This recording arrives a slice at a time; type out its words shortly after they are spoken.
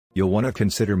You'll want to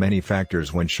consider many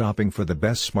factors when shopping for the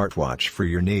best smartwatch for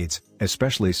your needs,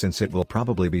 especially since it will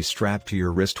probably be strapped to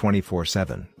your wrist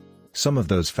 24/7. Some of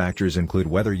those factors include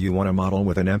whether you want a model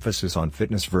with an emphasis on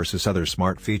fitness versus other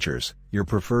smart features, your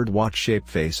preferred watch shape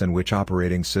face, and which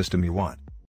operating system you want.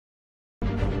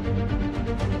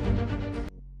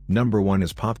 Number 1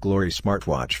 is Popglory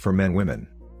Smartwatch for Men/Women.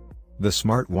 The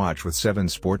smartwatch with 7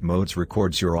 sport modes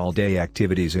records your all-day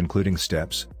activities including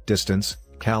steps, distance,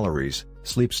 calories,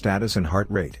 sleep status and heart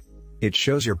rate. It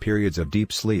shows your periods of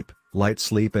deep sleep, light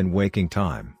sleep and waking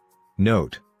time.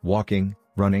 Note: walking,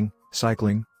 running,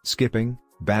 cycling, skipping,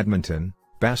 badminton,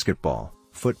 basketball,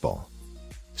 football.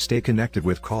 Stay connected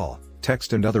with call,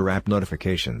 text and other app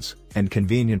notifications, and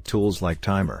convenient tools like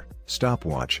timer,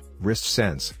 stopwatch, wrist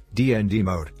sense, DND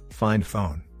mode, find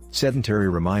phone, sedentary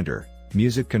reminder,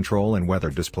 music control and weather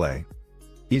display.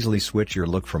 Easily switch your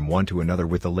look from one to another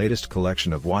with the latest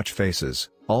collection of watch faces.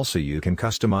 Also, you can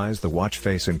customize the watch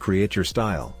face and create your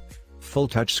style. Full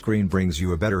touchscreen brings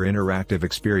you a better interactive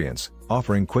experience,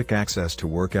 offering quick access to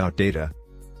workout data.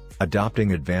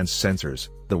 Adopting advanced sensors,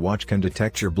 the watch can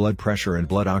detect your blood pressure and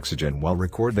blood oxygen while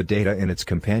record the data in its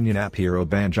companion app Hero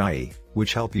Banjai,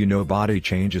 which help you know body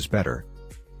changes better.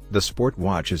 The Sport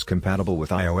Watch is compatible with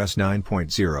iOS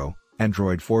 9.0,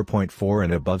 Android 4.4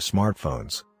 and above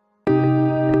smartphones.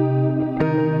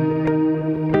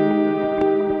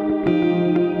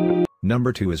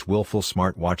 Number 2 is Willful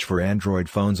Smartwatch for Android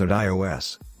phones and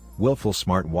iOS. Willful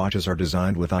smartwatches are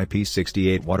designed with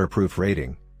IP68 waterproof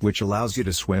rating, which allows you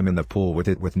to swim in the pool with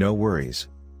it with no worries.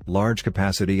 Large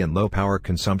capacity and low power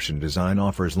consumption design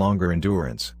offers longer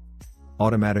endurance.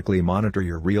 Automatically monitor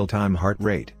your real-time heart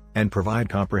rate, and provide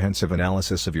comprehensive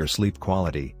analysis of your sleep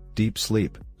quality, deep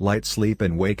sleep, light sleep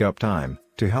and wake-up time,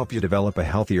 to help you develop a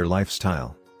healthier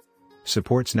lifestyle.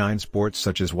 Supports 9 sports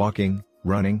such as walking,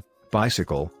 running,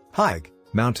 bicycle, hike,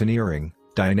 mountaineering,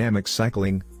 dynamic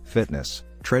cycling, fitness,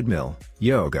 treadmill,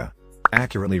 yoga.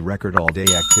 Accurately record all-day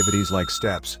activities like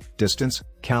steps, distance,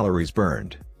 calories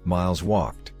burned, miles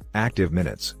walked, active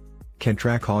minutes. Can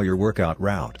track all your workout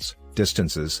routes,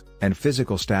 distances, and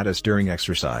physical status during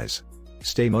exercise.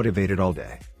 Stay motivated all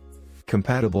day.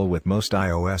 Compatible with most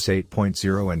iOS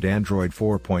 8.0 and Android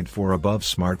 4.4 above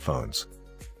smartphones.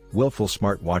 Willful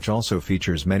Smartwatch also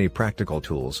features many practical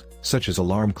tools, such as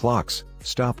alarm clocks,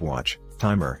 stopwatch,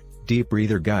 timer, deep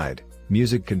breather guide,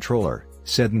 music controller,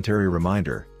 sedentary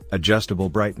reminder, adjustable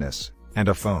brightness, and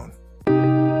a phone.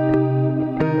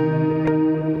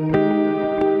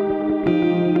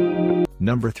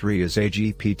 Number 3 is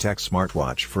AGPTEK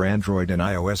Smartwatch for Android and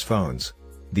iOS phones.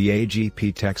 The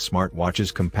AGPTEK smartwatch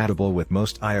is compatible with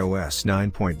most iOS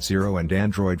 9.0 and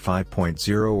Android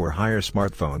 5.0 or higher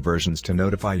smartphone versions to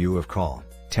notify you of call,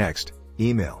 text,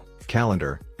 email,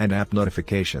 calendar, and app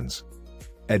notifications.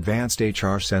 Advanced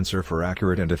HR sensor for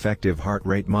accurate and effective heart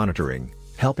rate monitoring,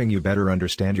 helping you better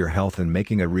understand your health and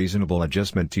making a reasonable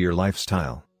adjustment to your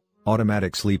lifestyle.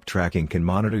 Automatic sleep tracking can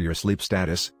monitor your sleep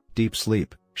status, deep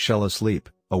sleep, shallow sleep,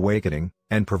 awakening,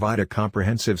 and provide a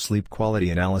comprehensive sleep quality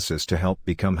analysis to help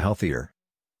become healthier.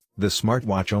 The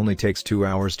smartwatch only takes 2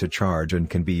 hours to charge and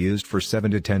can be used for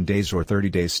 7 to 10 days or 30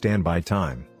 days standby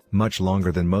time, much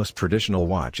longer than most traditional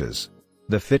watches.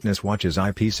 The fitness watch is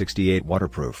IP68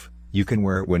 waterproof. You can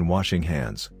wear it when washing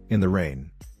hands, in the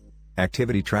rain.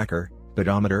 Activity tracker,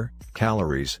 pedometer,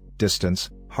 calories, distance,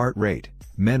 heart rate,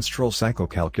 menstrual cycle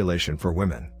calculation for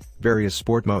women, various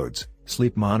sport modes,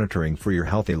 sleep monitoring for your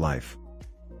healthy life.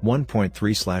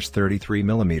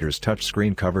 1.3/33mm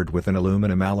touchscreen covered with an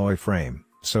aluminum alloy frame,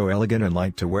 so elegant and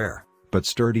light to wear, but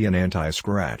sturdy and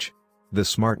anti-scratch. The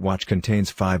smartwatch contains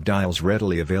 5 dials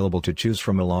readily available to choose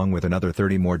from along with another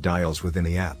 30 more dials within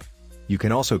the app. You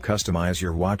can also customize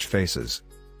your watch faces.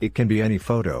 It can be any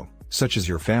photo, such as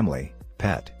your family,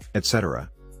 pet, etc.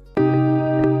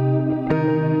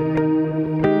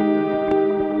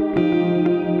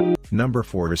 Number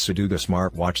 4 is Sudugo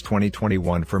Smartwatch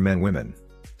 2021 for Men/Women.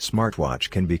 Smartwatch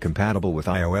can be compatible with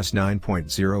iOS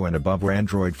 9.0 and above or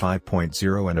Android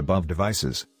 5.0 and above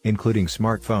devices, including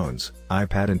smartphones,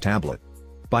 iPad and tablet.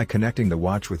 By connecting the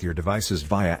watch with your devices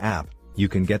via app, you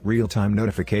can get real-time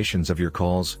notifications of your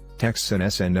calls, texts and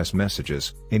SMS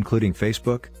messages, including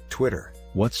Facebook, Twitter,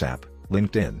 WhatsApp,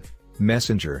 LinkedIn,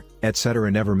 Messenger,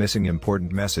 etc. never missing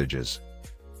important messages.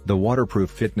 The waterproof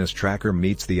fitness tracker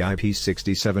meets the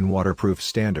IP67 waterproof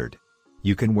standard.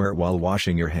 You can wear it while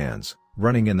washing your hands,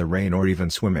 running in the rain or even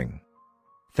swimming.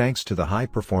 Thanks to the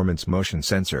high-performance motion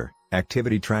sensor,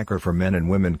 activity tracker for men and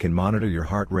women can monitor your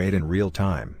heart rate in real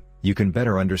time. You can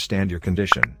better understand your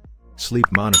condition. Sleep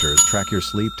monitors track your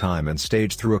sleep time and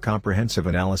stage through a comprehensive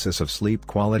analysis of sleep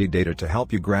quality data to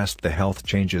help you grasp the health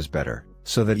changes better.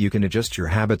 so that you can adjust your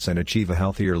habits and achieve a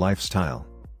healthier lifestyle.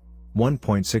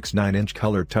 1.69-inch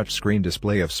color touchscreen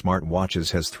display of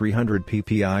smartwatches has 300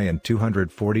 ppi and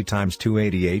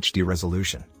 240x280 HD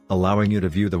resolution, allowing you to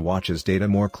view the watch's data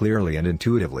more clearly and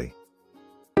intuitively.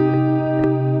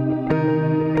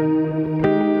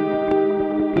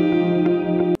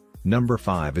 Number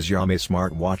 5 is YAMAY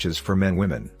smartwatches for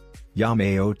men/women.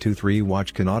 YAMAY 023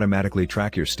 watch can automatically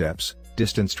track your steps,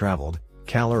 distance traveled,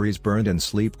 calories burned and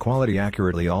sleep quality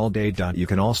accurately all day. You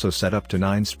can also set up to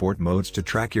 9 sport modes to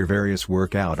track your various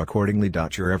workout accordingly.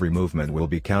 Your every movement will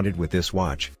be counted with this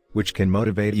watch, which can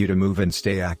motivate you to move and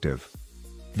stay active.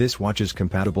 This watch is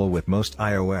compatible with most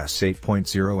iOS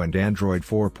 8.0 and Android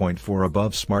 4.4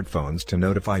 above smartphones to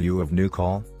notify you of new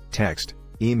call, text,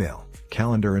 email,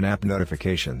 calendar and app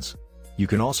notifications. You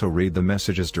can also read the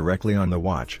messages directly on the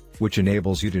watch, which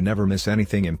enables you to never miss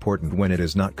anything important when it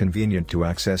is not convenient to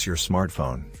access your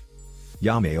smartphone.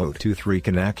 YAMAY 023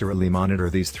 can accurately monitor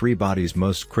these 3 bodies'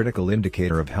 most critical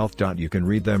indicator of health. You can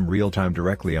read them real-time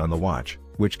directly on the watch,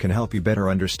 which can help you better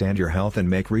understand your health and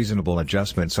make reasonable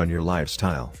adjustments on your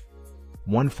lifestyle.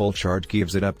 One full charge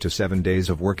gives it up to 7 days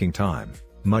of working time,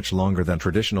 much longer than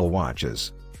traditional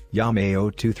watches. YAMAY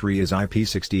 023 is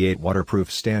IP68 waterproof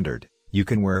standard. You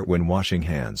can wear it when washing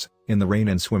hands, in the rain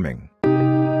and swimming.